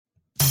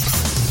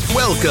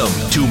Welcome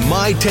to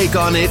My Take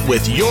on It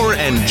with your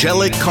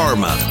angelic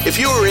karma. If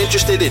you are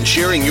interested in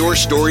sharing your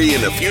story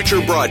in a future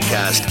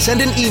broadcast,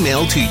 send an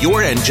email to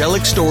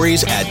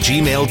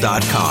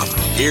yourangelicstories@gmail.com.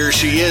 Here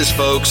she is,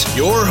 folks,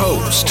 your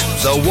host,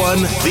 the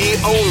one, the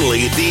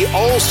only, the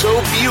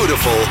also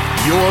beautiful,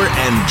 your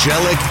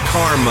angelic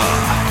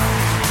karma.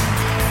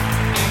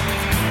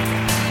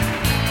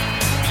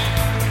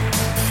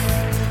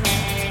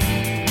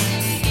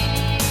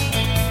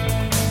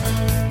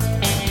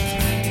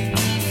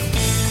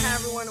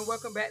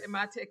 Back to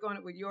My Take on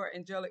It with your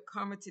angelic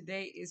karma.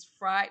 Today is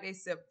Friday,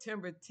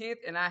 September 10th,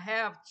 and I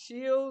have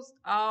chills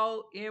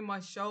all in my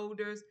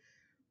shoulders.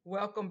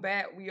 Welcome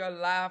back. We are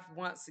live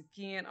once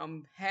again.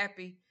 I'm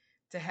happy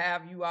to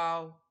have you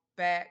all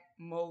back,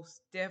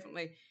 most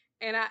definitely.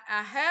 And I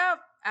had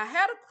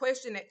a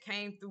question that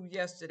came through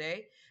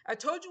yesterday. I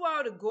told you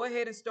all to go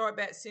ahead and start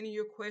back sending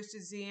your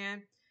questions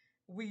in.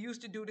 We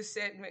used to do the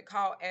segment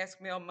called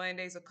Ask Me on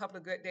Mondays. A couple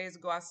of good days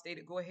ago, I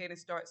stated go ahead and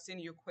start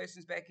sending your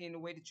questions back in the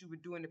way that you were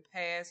doing in the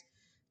past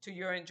to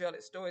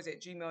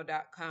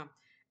yourangelicstories@gmail.com.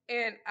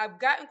 And I've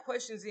gotten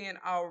questions in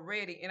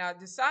already, and I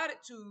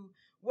decided to,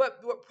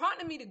 what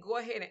prompted me to go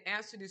ahead and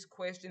answer this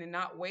question and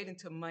not wait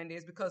until Monday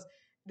is because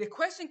the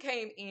question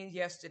came in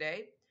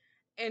yesterday,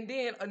 and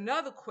then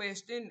another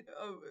question,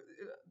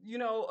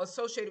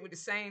 associated with the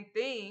same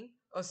thing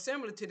or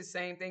similar to the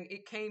same thing,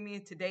 it came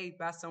in today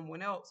by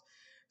someone else.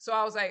 So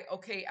I was like,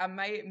 okay, I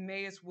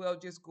may as well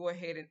just go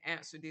ahead and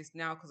answer this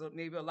now because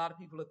maybe a lot of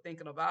people are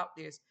thinking about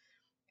this.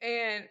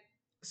 And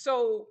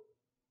so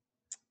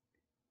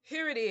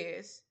here it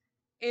is,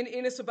 and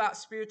it's about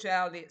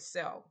spirituality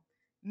itself.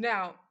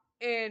 Now,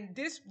 and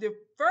the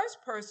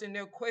first person,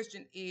 their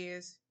question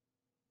is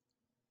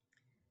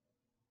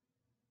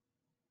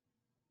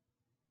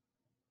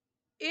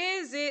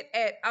it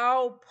at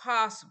all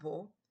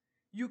possible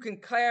you can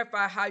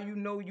clarify how you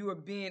know you are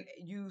being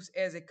used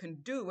as a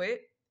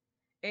conduit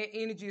and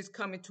energy is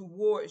coming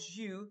towards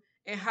you,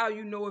 and how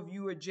you know if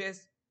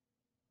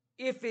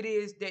it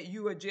is that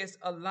you are just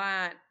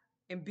aligned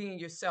and being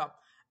yourself.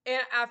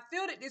 And I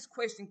feel that this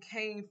question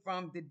came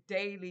from the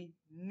Daily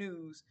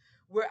News,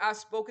 where I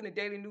spoke in the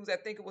Daily News. I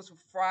think it was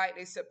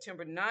Friday,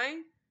 September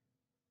 9th.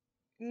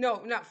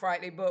 No, not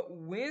Friday, but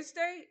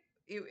Wednesday.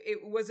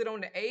 Was it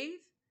on the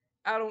 8th?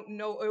 I don't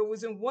know. It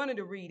was in one of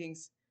the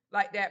readings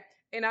like that.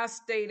 And I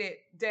stated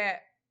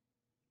that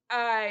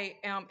I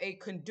am a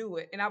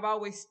conduit, and I've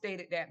always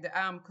stated that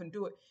I'm a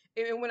conduit.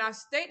 And when I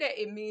state that,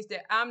 it means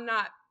that I'm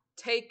not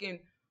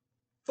taking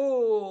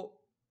full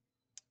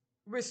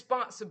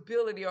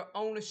responsibility or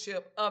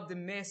ownership of the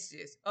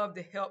messages, of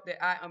the help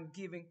that I am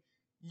giving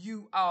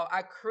you all.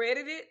 I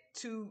credit it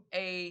to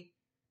a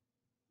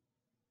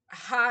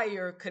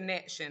higher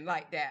connection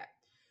like that.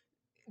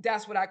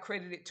 That's what I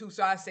credit it to.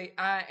 So I say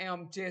I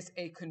am just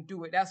a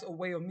conduit. That's a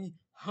way of me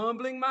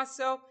humbling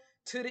myself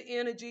to the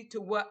energy, to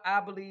what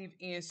I believe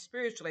in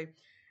spiritually.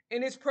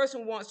 And this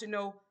person wants to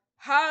know,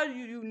 how do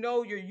you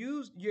know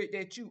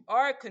that you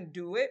are a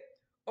conduit,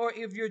 or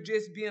if you're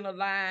just being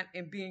aligned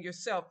and being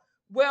yourself?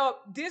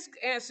 Well, this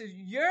answers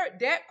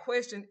that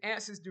question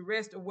answers the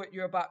rest of what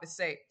you're about to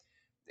say.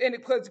 And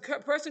because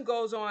the person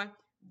goes on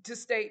to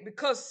state,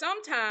 because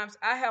sometimes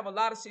I have a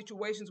lot of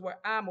situations where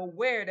I'm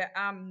aware that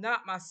I'm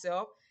not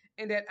myself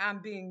and that I'm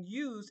being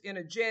used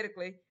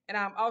energetically, and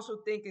I'm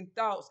also thinking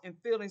thoughts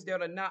and feelings that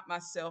are not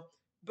myself.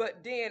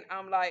 But then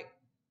I'm like,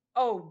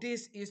 oh,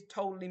 this is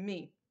totally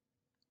me.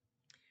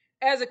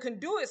 As a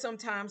conduit,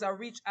 sometimes I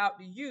reach out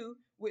to you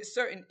with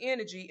certain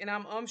energy, and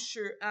I'm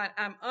unsure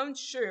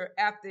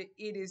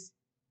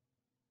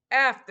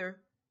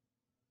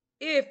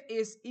if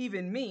it's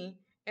even me,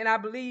 and I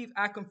believe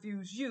I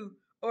confuse you,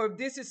 or if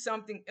this is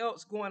something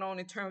else going on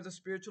in terms of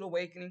spiritual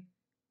awakening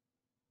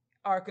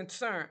or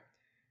concern.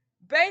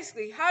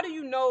 Basically, how do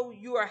you know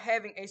you are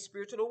having a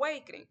spiritual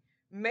awakening,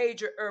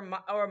 major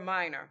or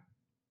minor?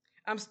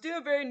 I'm still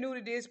very new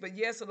to this, but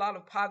yes, a lot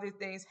of positive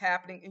things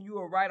happening, and you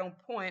are right on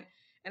point.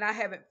 And I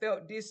haven't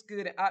felt this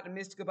good and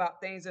optimistic about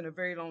things in a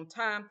very long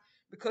time,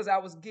 because I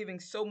was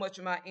giving so much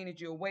of my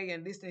energy away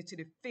and listening to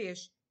the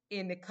fish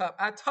in the cup.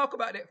 I talk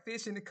about that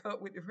fish in the cup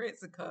with the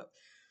rinse cup.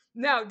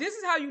 Now, this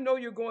is how you know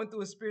you're going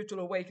through a spiritual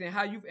awakening,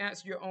 how you've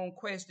answered your own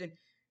question.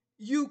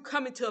 You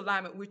come into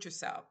alignment with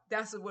yourself.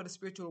 That's what a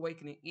spiritual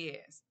awakening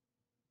is.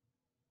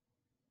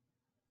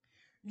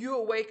 You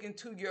awaken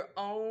to your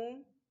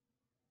own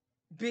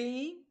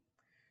being.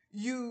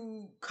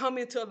 You come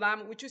into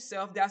alignment with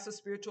yourself. That's a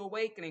spiritual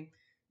awakening.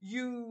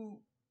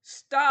 You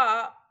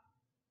stop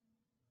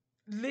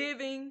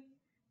living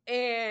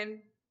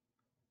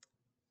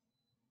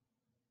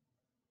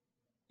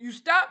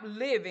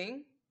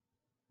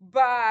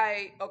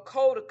by a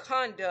code of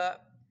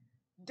conduct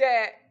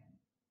that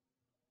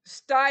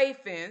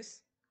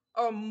stifles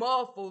or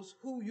muffles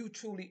who you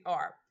truly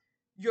are,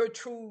 your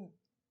true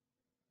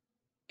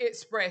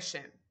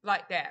expression,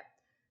 like that.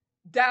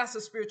 That's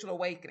a spiritual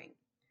awakening.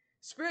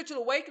 Spiritual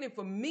awakening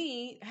for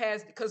me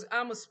because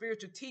I'm a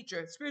spiritual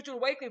teacher, spiritual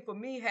awakening for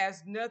me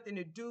has nothing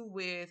to do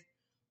with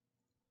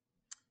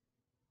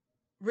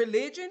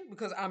religion,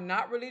 because I'm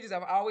not religious.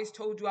 I've always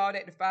told you all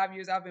that the 5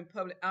 years I've been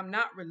public. I'm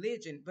not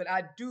religion, but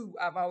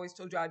I've always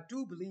told you I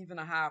do believe in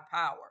a higher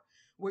power.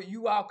 What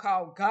you all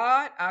call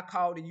God, I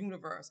call the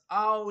universe.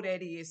 All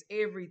that is,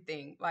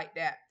 everything like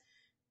that.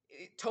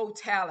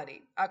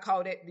 Totality. I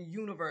call that the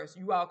universe.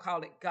 You all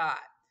call it God.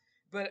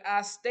 But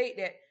I state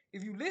that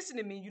if you listen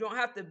to me, you don't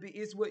have to be,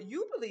 it's what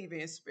you believe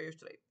in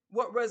spiritually.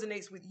 What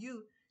resonates with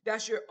you,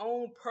 that's your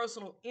own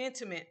personal,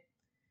 intimate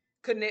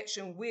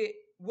connection with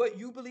what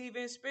you believe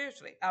in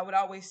spiritually. I would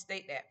always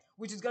state that,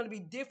 which is going to be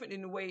different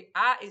than the way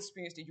I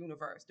experience the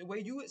universe. The way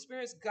you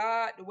experience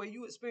God, the way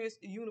you experience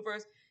the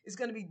universe is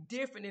going to be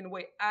different than the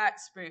way I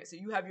experience it.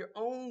 You have your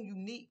own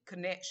unique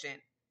connection.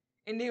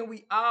 And then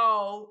we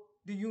all,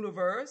 the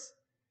universe,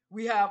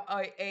 we have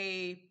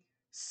a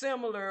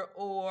similar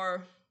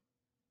or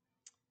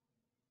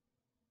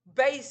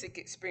basic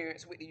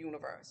experience with the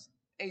universe.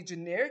 A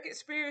generic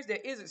experience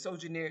that isn't so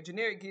generic.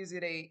 Generic gives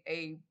it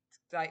a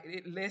like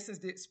it lessens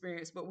the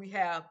experience, but we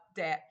have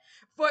that.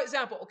 For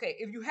example, okay,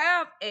 if you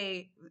have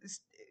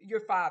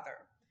your father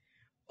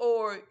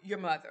or your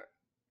mother,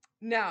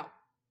 now,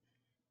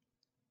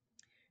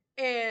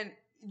 and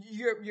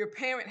your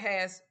parent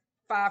has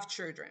 5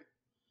 children.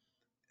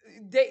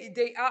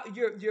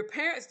 Your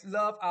parents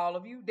love all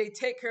of you. They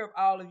take care of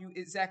all of you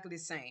exactly the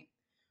same.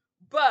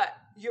 But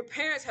your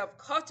parents have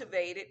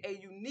cultivated a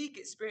unique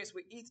experience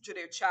with each of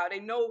their child. They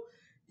know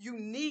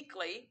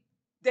uniquely,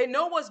 they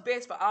know what's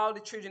best for all the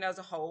children as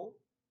a whole,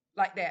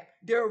 like that.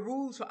 There are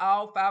rules for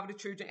all 5 of the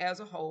children as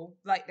a whole,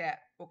 like that.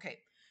 Okay.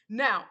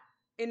 Now,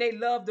 and they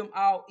love them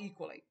all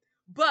equally.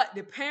 But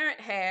the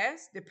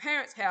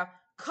parents have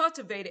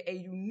cultivated a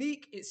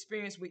unique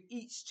experience with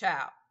each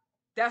child.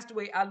 That's the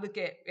way I look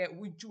at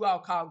what you all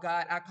call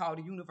God, I call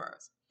the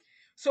universe.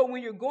 So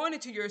when you're going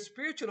into your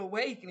spiritual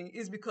awakening,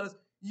 is because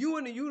you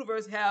and the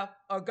universe have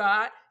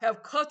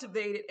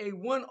cultivated a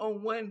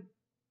one-on-one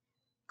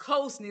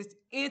closeness,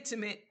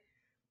 intimate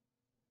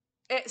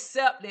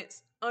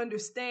acceptance,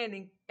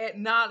 understanding,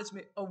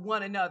 acknowledgement of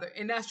one another.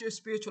 And that's your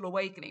spiritual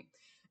awakening.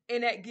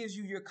 And that gives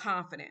you your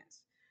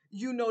confidence.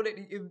 You know that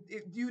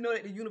you know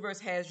that the universe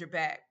has your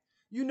back.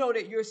 You know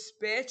that you're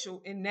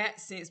special in that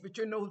sense, but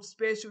you're no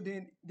special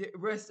than the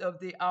rest of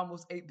the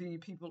almost 8 billion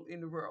people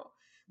in the world.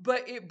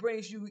 But it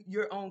brings you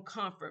your own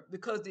comfort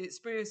because the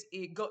experience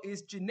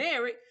is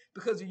generic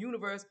because the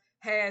universe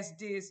has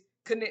this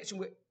connection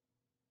with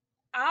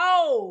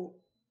all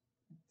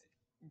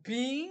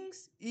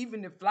beings,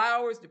 even the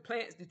flowers, the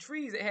plants, the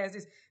trees. It has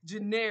this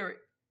generic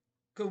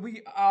because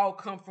we all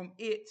come from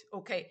it.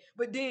 Okay.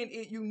 But then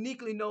it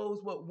uniquely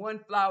knows what one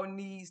flower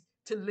needs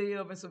to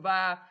live and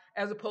survive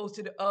as opposed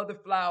to the other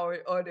flower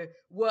or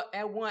what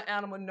one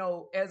animal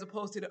know as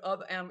opposed to the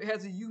other animal. It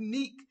has a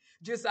unique,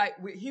 just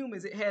like with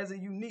humans, it has a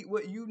unique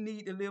what you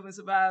need to live and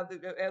survive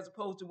as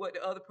opposed to what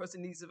the other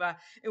person needs to survive.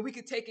 And we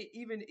could take it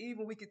even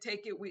we could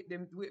take it with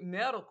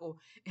medical,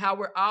 how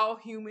we're all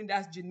human,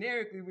 that's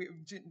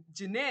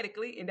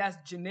genetically, and that's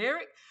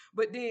generic.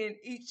 But then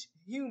each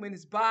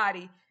human's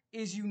body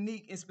is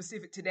unique and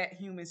specific to that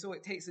human, so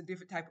it takes a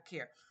different type of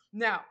care.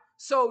 Now,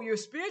 so your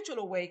spiritual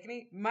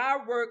awakening, my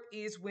work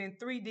is when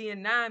 3D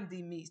and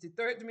 9D meets, the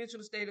third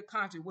dimensional state of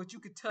consciousness, what you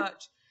could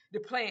touch, the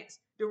plants,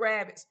 the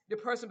rabbits, the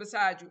person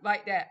beside you,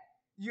 like that.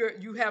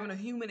 You having a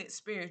human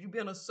experience. You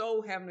being a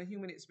soul having a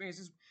human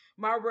experience.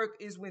 My work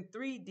is when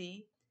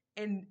 3D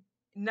and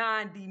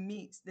 9D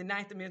meets, the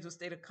ninth dimensional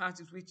state of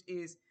consciousness, which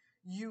is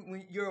you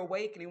when you're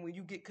awakening, when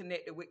you get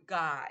connected with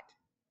God.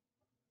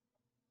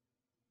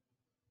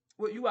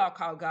 What you all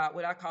call God,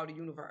 what I call the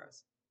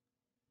universe.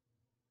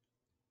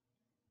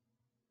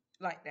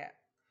 Like that.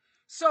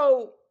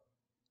 So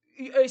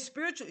a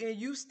spiritual, and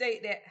you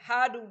state that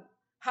how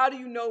do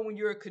you know when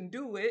you're a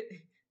conduit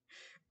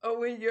or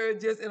when you're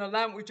just in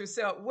alignment with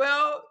yourself?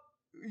 Well,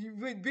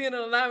 being in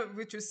alignment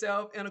with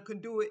yourself and a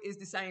conduit is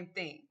the same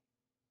thing.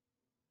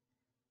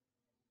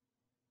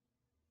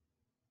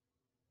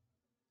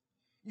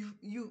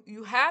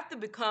 You have to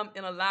become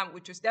in alignment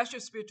with yourself. That's your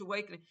spiritual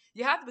awakening.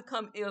 You have to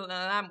become in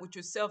alignment with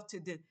yourself to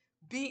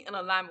be in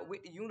alignment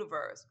with the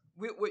universe,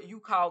 with what you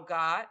call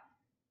God.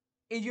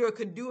 And you're a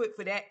conduit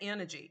for that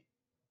energy.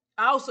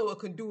 Also a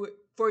conduit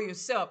for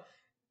yourself.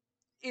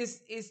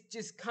 It's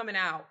just coming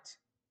out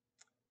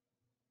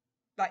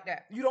like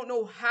that. You don't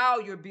know how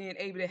you're being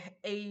able to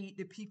aid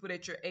the people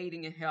that you're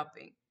aiding and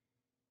helping.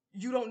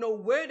 You don't know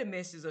where the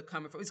messages are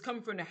coming from. It's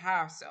coming from the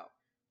higher self,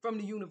 from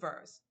the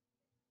universe.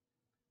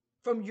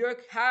 From your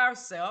higher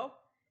self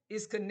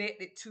is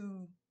connected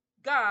to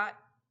God.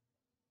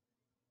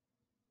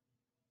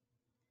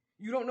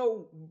 You don't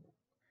know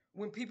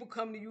when people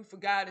come to you for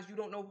guidance, you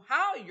don't know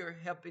how you're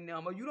helping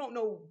them, or you don't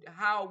know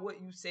how what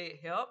you said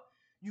helped.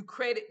 You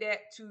credit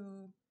that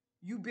to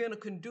you being a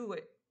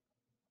conduit,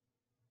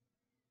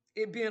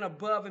 it being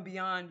above and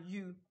beyond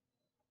you.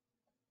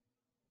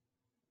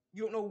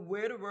 You don't know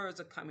where the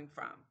words are coming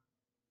from,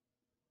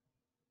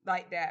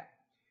 like that.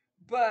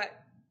 But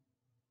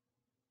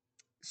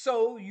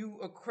so you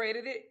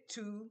accredit it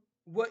to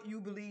what you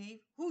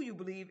believe, who you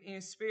believe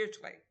in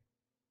spiritually.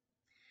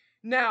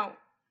 Now,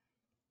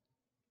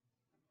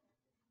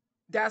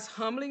 That's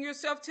humbling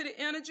yourself to the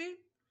energy.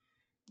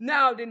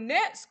 Now, the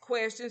next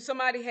question,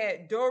 somebody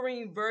had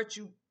Doreen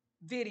Virtue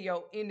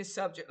video in the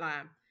subject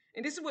line.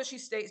 And this is what she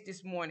states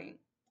this morning.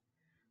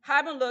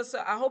 Hi,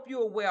 Melissa. I hope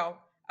you are well.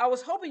 I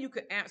was hoping you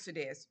could answer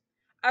this.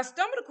 I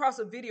stumbled across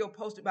a video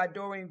posted by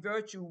Doreen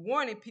Virtue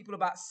warning people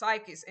about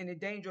psychics and the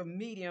danger of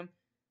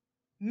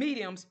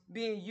mediums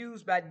being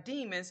used by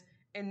demons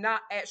and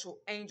not actual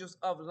angels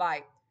of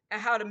light,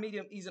 and how the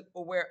medium isn't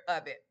aware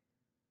of it.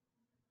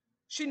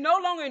 She no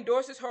longer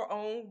endorses her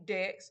own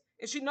decks,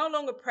 and she no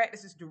longer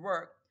practices the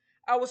work.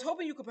 I was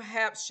hoping you could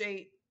perhaps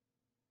shade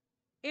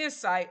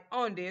insight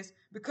on this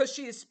because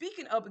she is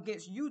speaking up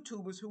against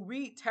YouTubers who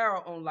read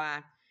tarot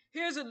online.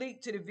 Here's a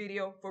link to the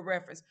video for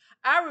reference.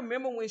 I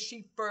remember when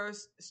she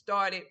first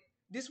started,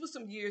 this was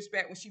some years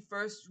back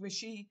when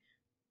she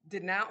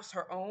denounced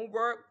her own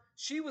work.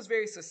 She was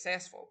very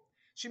successful.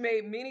 She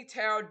made many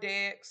tarot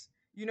decks.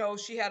 You know,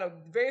 she had a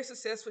very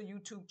successful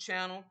YouTube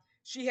channel.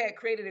 She had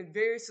created a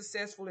very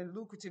successful and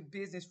lucrative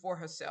business for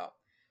herself.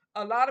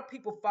 A lot of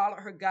people followed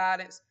her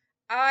guidance.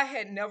 I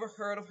had never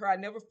heard of her. I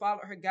never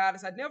followed her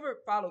guidance. I never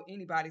followed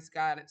anybody's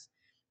guidance.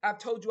 I've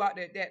told you out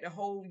that the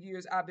whole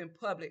years I've been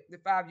public, the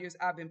 5 years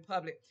I've been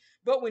public.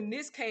 But when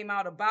this came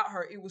out about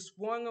her, it was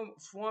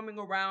swarming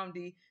around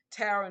the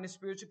tarot and the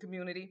spiritual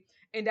community.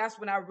 And that's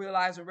when I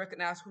realized and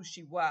recognized who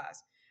she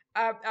was.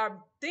 I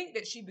think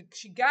that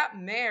she got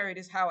married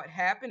is how it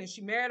happened. And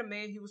she married a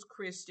man, he was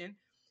Christian.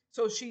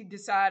 So she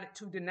decided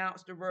to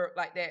denounce the word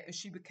like that. And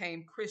she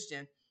became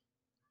Christian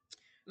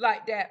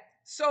like that.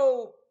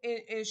 So,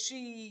 and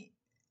she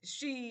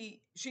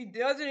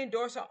doesn't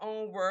endorse her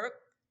own work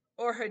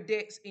or her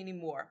decks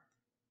anymore.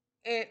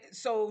 And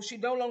so she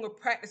no longer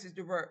practices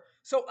the work.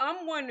 So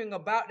I'm wondering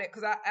about that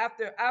because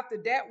after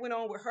that went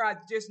on with her, I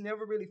just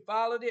never really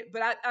followed it.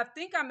 But I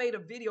think I made a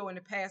video in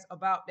the past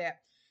about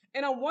that.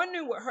 And I'm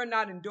wondering with her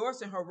not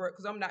endorsing her work,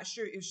 because I'm not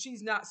sure if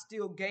she's not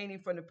still gaining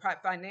from the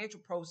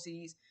financial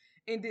proceeds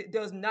and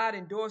does not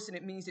endorsing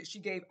it means that she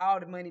gave all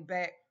the money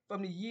back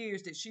from the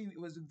years that she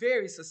was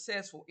very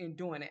successful in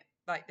doing it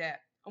like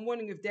that. I'm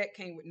wondering if that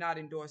came with not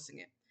endorsing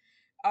it.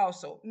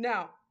 Also,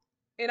 now,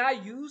 and I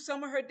used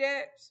some of her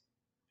decks,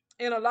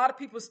 and a lot of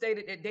people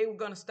stated that they were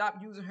going to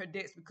stop using her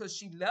decks because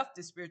she left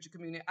the spiritual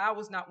community. I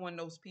was not one of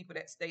those people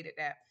that stated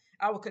that.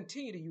 I will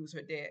continue to use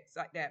her decks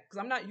like that because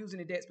I'm not using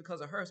the decks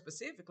because of her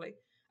specifically.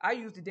 I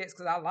use the decks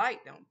because I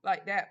like them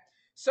like that.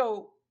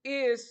 So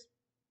she's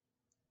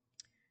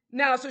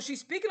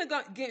speaking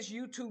against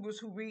YouTubers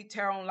who read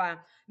tarot online.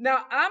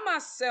 Now, I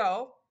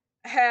myself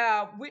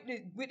have, with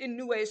the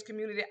New Age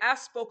community, I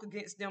spoke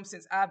against them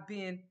since I've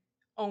been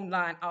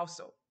online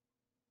also.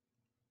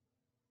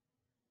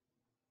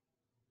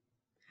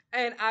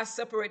 And I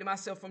separated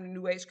myself from the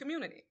New Age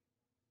community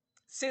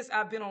since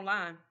I've been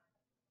online.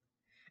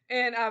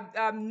 And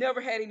I've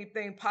never had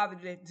anything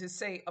positive to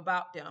say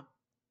about them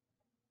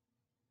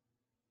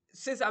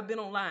since I've been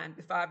online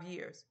the 5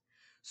 years.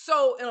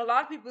 So, and a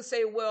lot of people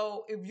say,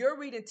 well, if you're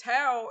reading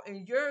tarot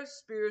and you're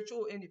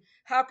spiritual, and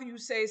how can you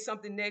say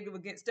something negative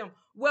against them?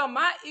 Well,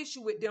 my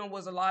issue with them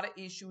was a lot of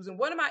issues. And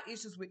one of my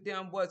issues with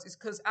them is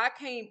because I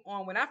came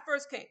on, when I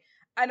first came,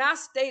 and I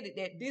stated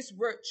that this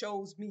work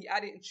chose me.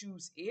 I didn't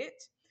choose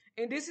it.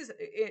 And this is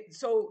it.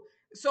 So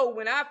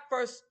when I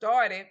first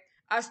started,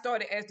 I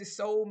started as the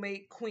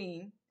soulmate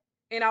queen.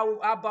 And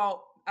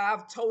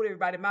I've told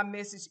everybody my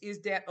message is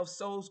that of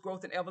soul's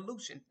growth and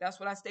evolution. That's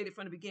what I stated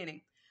from the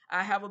beginning.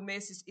 I have a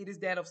message. It is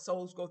that of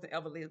soul's growth and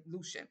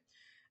evolution.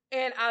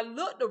 And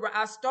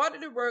I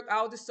started the work.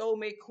 I was the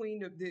soulmate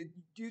queen. The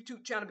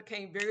YouTube channel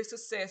became very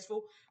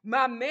successful.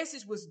 My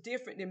message was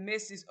different than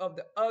message of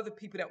the other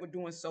people that were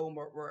doing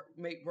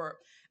soulmate work.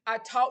 I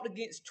talked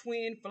against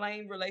twin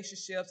flame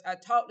relationships. I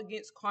talked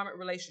against karmic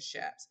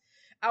relationships.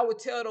 I would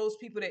tell those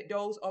people that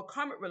those are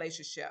karmic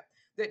relationships,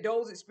 that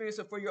those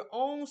experiences are for your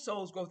own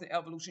soul's growth and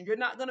evolution. You're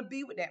not going to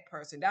be with that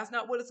person. That's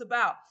not what it's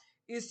about.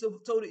 It's so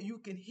that you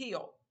can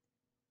heal.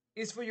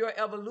 It's for your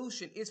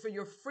evolution. It's for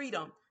your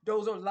freedom.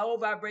 Those are low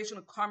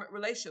vibrational karmic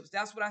relationships.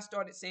 That's what I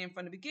started saying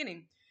from the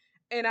beginning.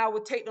 And I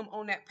would take them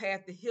on that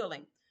path to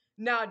healing.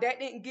 Now, that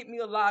didn't get me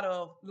a lot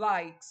of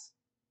likes.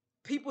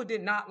 People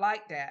did not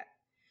like that.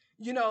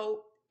 You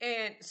know,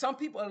 and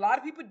a lot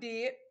of people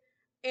did.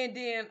 And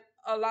then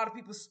a lot of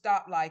people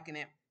stopped liking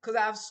it.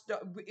 Because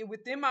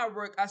within my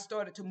work, I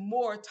started to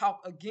more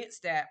talk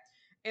against that.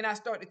 And I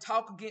started to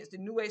talk against the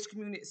New Age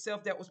community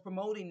itself that was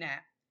promoting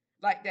that.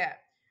 Like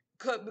that.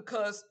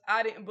 Because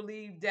I didn't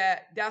believe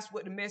that that's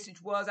what the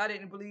message was. I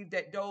didn't believe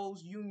that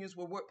those unions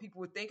were what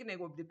people were thinking they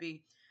were to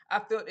be. I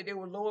felt that they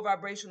were lower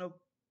vibrational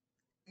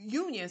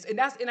unions,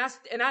 and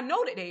I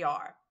know that they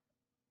are.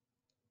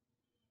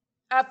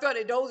 I felt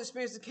that those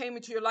experiences came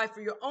into your life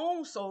for your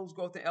own soul's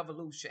growth and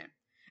evolution,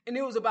 and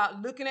it was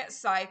about looking at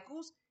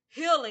cycles,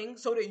 healing,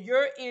 so that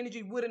your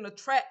energy wouldn't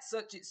attract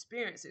such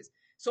experiences.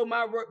 So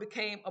my work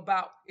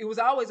it was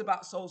always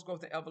about soul's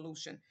growth and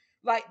evolution,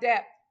 like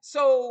that.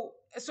 So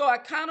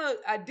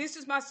I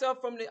distanced myself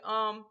from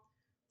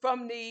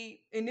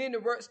and then the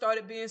work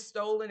started being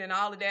stolen and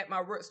all of that.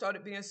 My work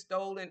started being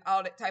stolen,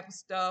 all that type of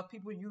stuff.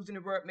 People using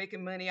the work,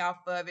 making money off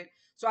of it.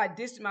 So I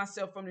distanced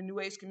myself from the New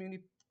Age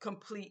community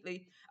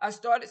completely. I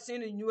started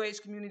seeing the New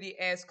Age community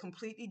as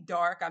completely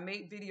dark. I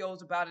made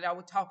videos about it. I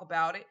would talk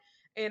about it.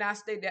 And I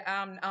state that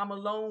I'm a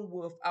lone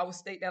wolf. I would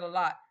state that a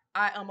lot.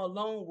 I am a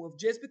lone wolf.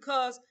 Just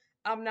because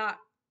I'm not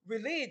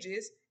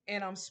religious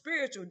and I'm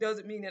spiritual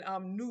doesn't mean that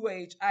I'm New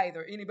Age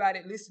either. Anybody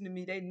that listen to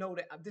me, they know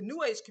that the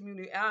New Age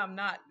community, I'm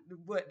not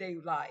what they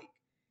like.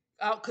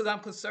 Because I'm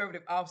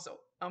conservative also.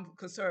 I'm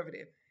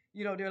conservative.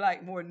 You know, they're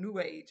like more New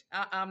Age.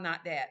 I'm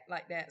not that,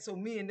 like that. So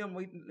me and them,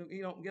 we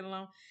don't get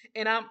along.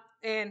 And I'm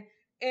and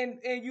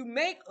you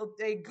make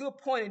a good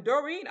point, and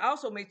Doreen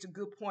also makes a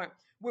good point.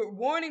 We're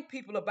warning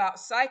people about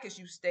psychics,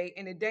 you state,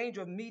 and the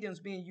danger of mediums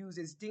being used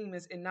as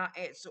demons and not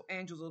as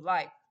angels of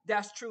light.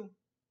 That's true.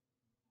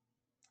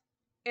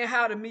 And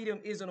how the medium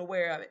isn't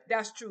aware of it.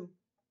 That's true.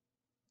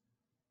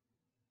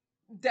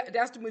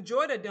 That's the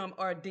majority of them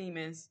are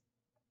demons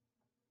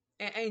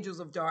and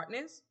angels of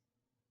darkness.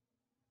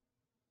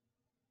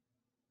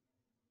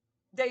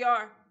 They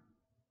are.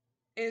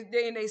 And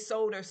they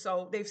sold their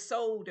soul. They've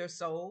sold their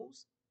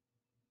souls.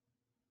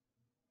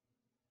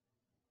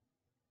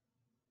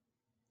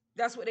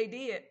 That's what they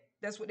did.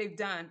 That's what they've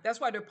done. That's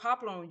why they're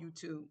popular on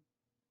YouTube.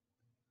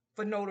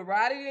 For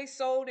notoriety, they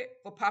sold it.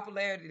 For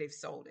popularity, they've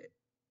sold it.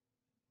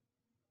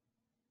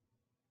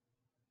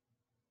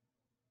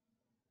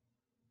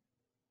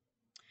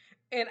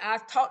 And I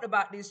talked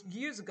about this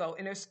years ago,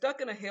 and they're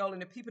stuck in a hell,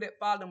 and the people that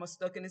follow them are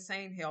stuck in the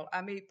same hell. I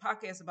made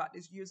podcasts about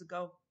this years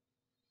ago.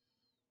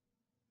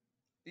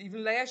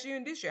 Even last year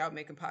and this year, I was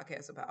making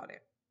podcasts about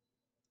it.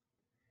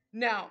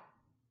 Now,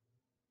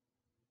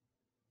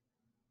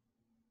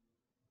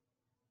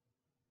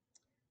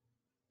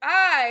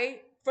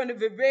 I, from the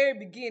very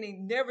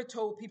beginning, never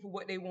told people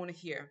what they want to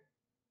hear.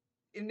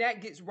 And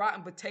that gets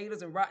rotten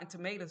potatoes and rotten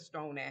tomatoes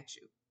thrown at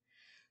you.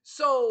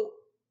 So,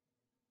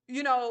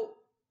 you know,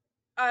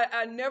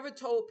 I never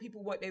told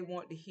people what they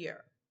want to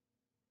hear.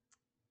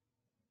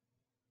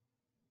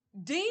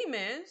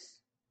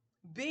 Demons,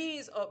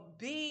 beings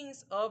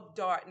of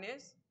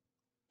darkness,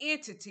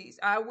 entities,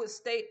 I would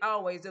state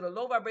always that a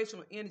low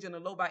vibrational energy and a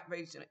low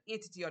vibrational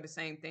entity are the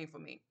same thing for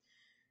me.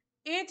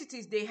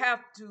 Entities, they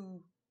have to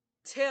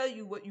tell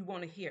you what you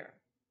want to hear.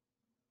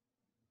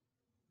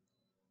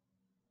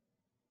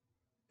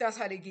 That's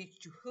how they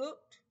get you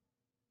hooked.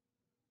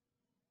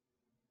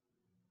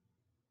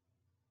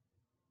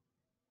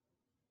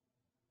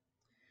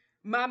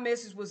 My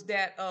message was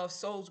that of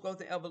soul's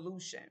growth and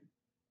evolution,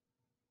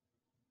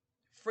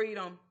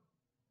 freedom,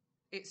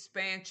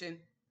 expansion.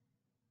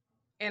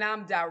 And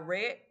I'm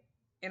direct,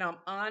 and I'm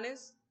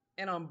honest,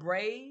 and I'm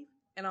brave,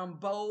 and I'm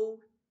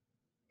bold.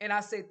 And I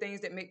say things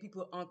that make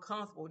people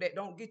uncomfortable, that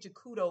don't get you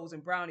kudos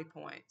and brownie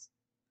points.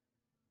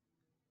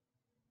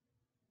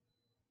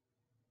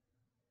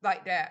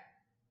 Like that.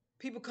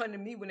 People come to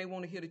me when they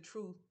want to hear the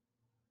truth.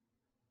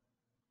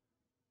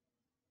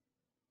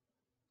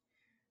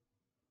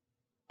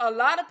 A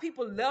lot of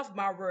people left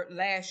my work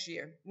last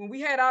year. When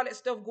we had all that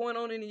stuff going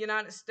on in the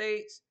United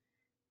States,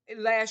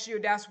 last year,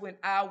 that's when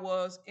I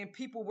was, and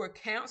people were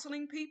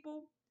counseling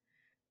people.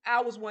 I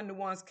was one of the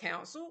ones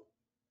counseled.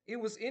 It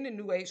was in the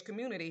New Age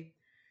community.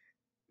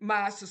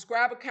 My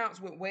subscriber counts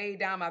went way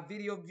down. My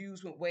video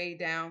views went way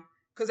down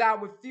because I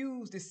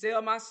refused to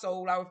sell my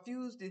soul. I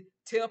refused to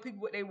tell people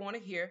what they want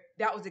to hear.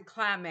 That was the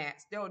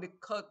climax. That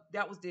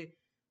was the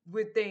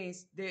with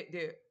things,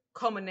 the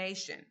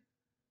culmination.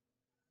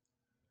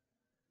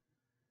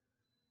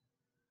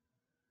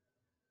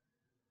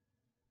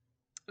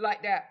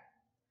 Like that.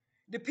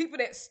 The people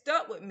that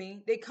stuck with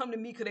me, they come to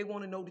me because they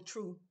want to know the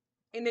truth.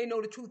 And they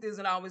know the truth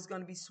isn't always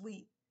going to be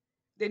sweet.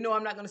 They know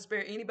I'm not going to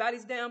spare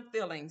anybody's damn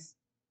feelings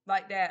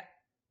like that.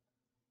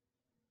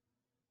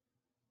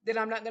 That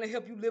I'm not going to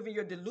help you live in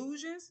your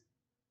delusions,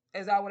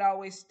 as I would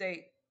always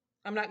state.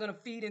 I'm not going to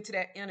feed into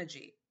that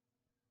energy.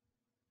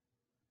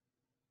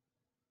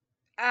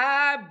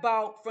 I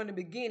bought from the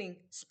beginning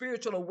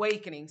spiritual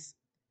awakenings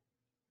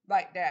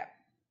like that.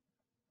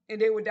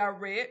 And they were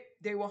direct,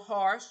 they were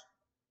harsh,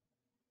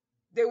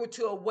 they were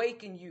to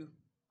awaken you.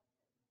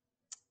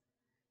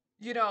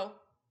 You know,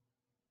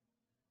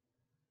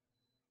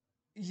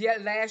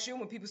 yet last year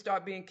when people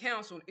started being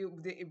counseled,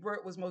 the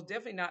work was most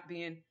definitely not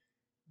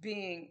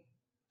being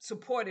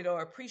supported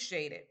or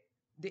appreciated.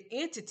 The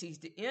entities,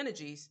 the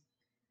energies,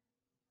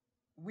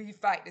 we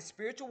fight the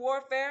spiritual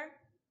warfare.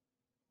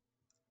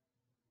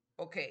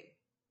 Okay,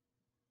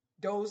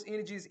 those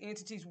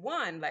entities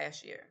won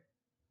last year.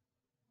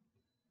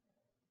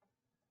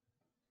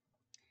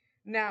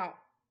 Now,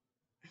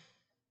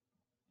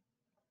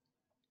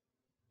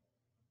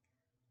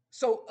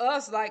 so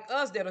like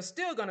us that are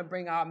still going to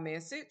bring our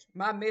message,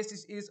 my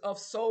message is of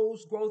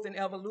soul's growth and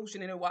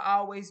evolution, and it will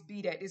always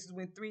be that. This is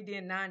when 3D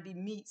and 9D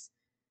meets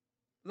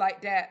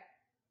like that,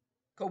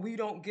 because we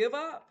don't give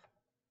up.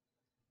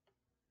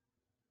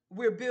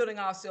 We're building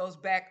ourselves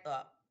back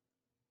up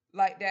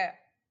like that,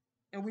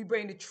 and we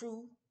bring the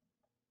truth,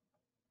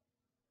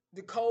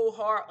 the cold,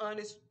 hard,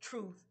 honest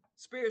truth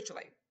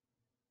spiritually.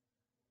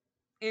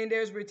 And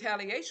there's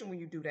retaliation when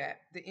you do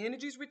that. The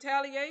energies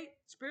retaliate,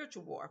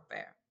 spiritual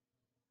warfare.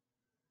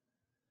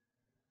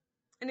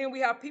 And then we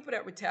have people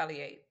that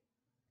retaliate,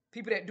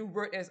 people that do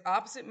work as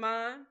opposite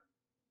mind,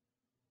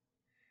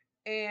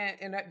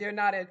 and they're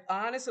not as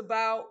honest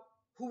about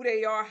who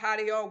they are, how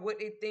they are, what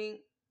they think.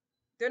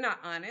 They're not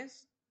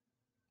honest.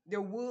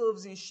 They're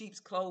wolves in sheep's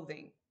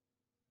clothing.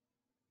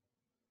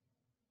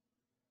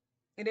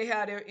 And they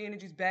have their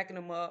energies backing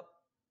them up.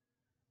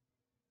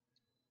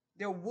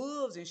 They're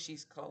wolves in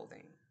sheep's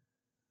clothing.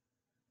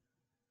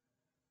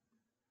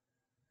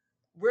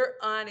 We're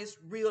honest,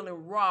 real,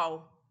 and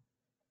raw.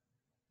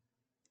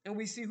 And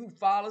we see who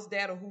follows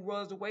that or who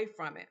runs away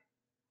from it.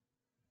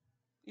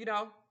 You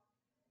know?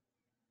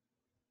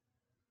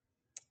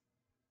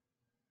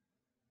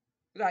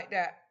 Like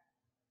that.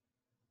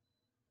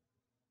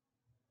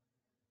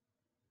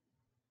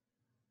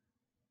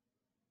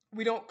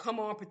 We don't come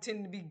on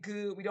pretending to be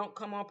good. We don't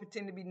come on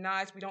pretending to be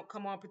nice. We don't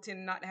come on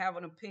pretending not to have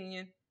an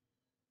opinion.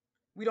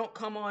 We don't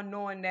come on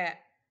knowing that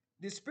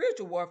the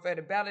spiritual warfare,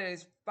 the battle that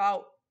is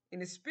fought in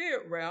the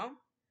spirit realm,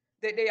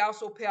 that they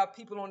also have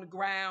people on the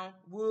ground,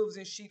 wolves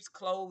in sheep's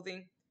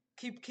clothing,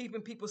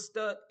 keeping people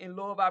stuck in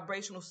lower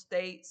vibrational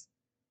states,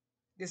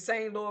 the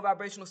same lower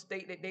vibrational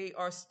state that they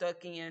are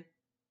stuck in.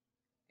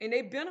 And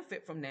they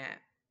benefit from that.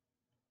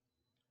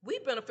 We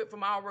benefit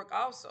from our work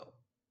also.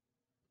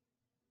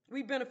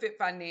 We benefit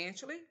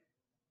financially.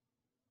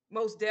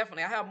 Most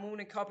definitely. I have Moon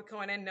in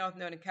Capricorn and North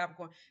Node in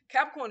Capricorn.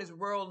 Capricorn is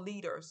world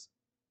leaders.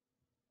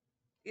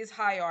 It's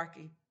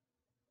hierarchy.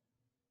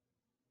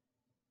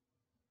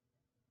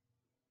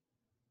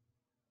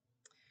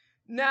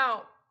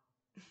 Now,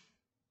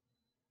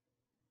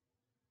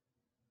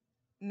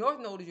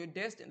 North Node is your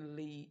destined to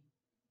lead.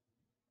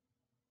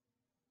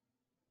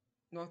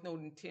 North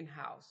Node in 10th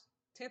house.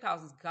 10th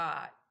house is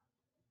God.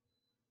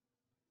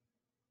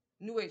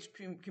 New Age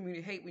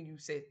community hate when you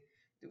say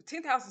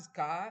 10th house is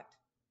God.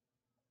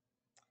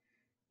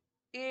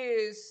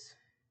 Is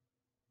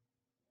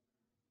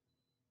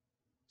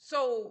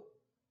so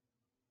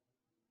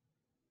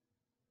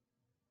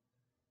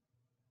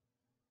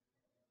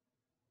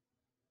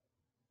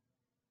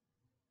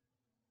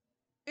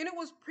and it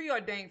was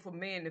preordained for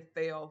man to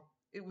fail.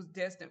 It was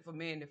destined for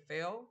man to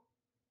fail.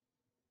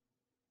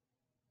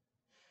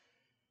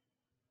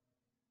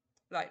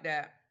 Like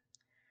that.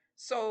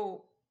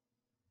 So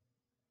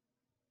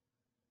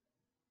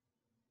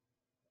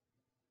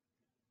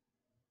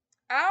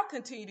I'll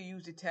continue to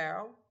use the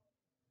tarot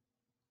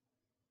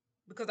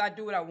because I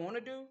do what I want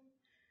to do.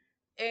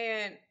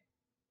 And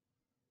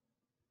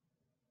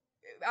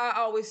I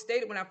always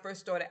stated when I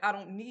first started, I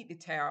don't need the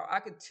tarot. I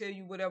could tell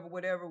you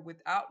whatever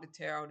without the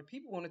tarot. The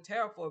people want the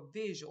tarot for a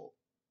visual.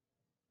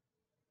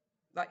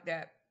 Like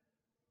that.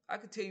 I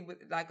could tell you,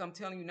 like I'm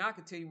telling you now, I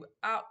could tell you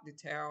without the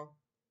tarot.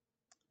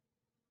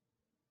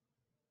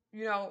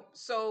 You know,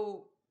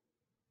 so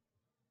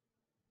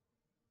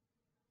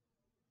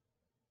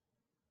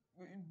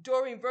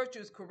Doreen Virtue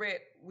is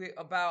correct with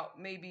about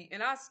maybe,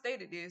 and I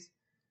stated this,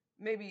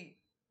 maybe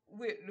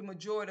with the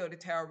majority of the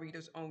tarot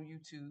readers on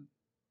YouTube.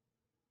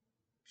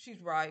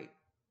 She's right.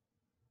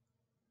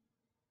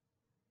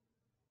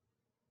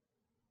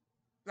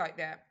 Like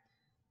that.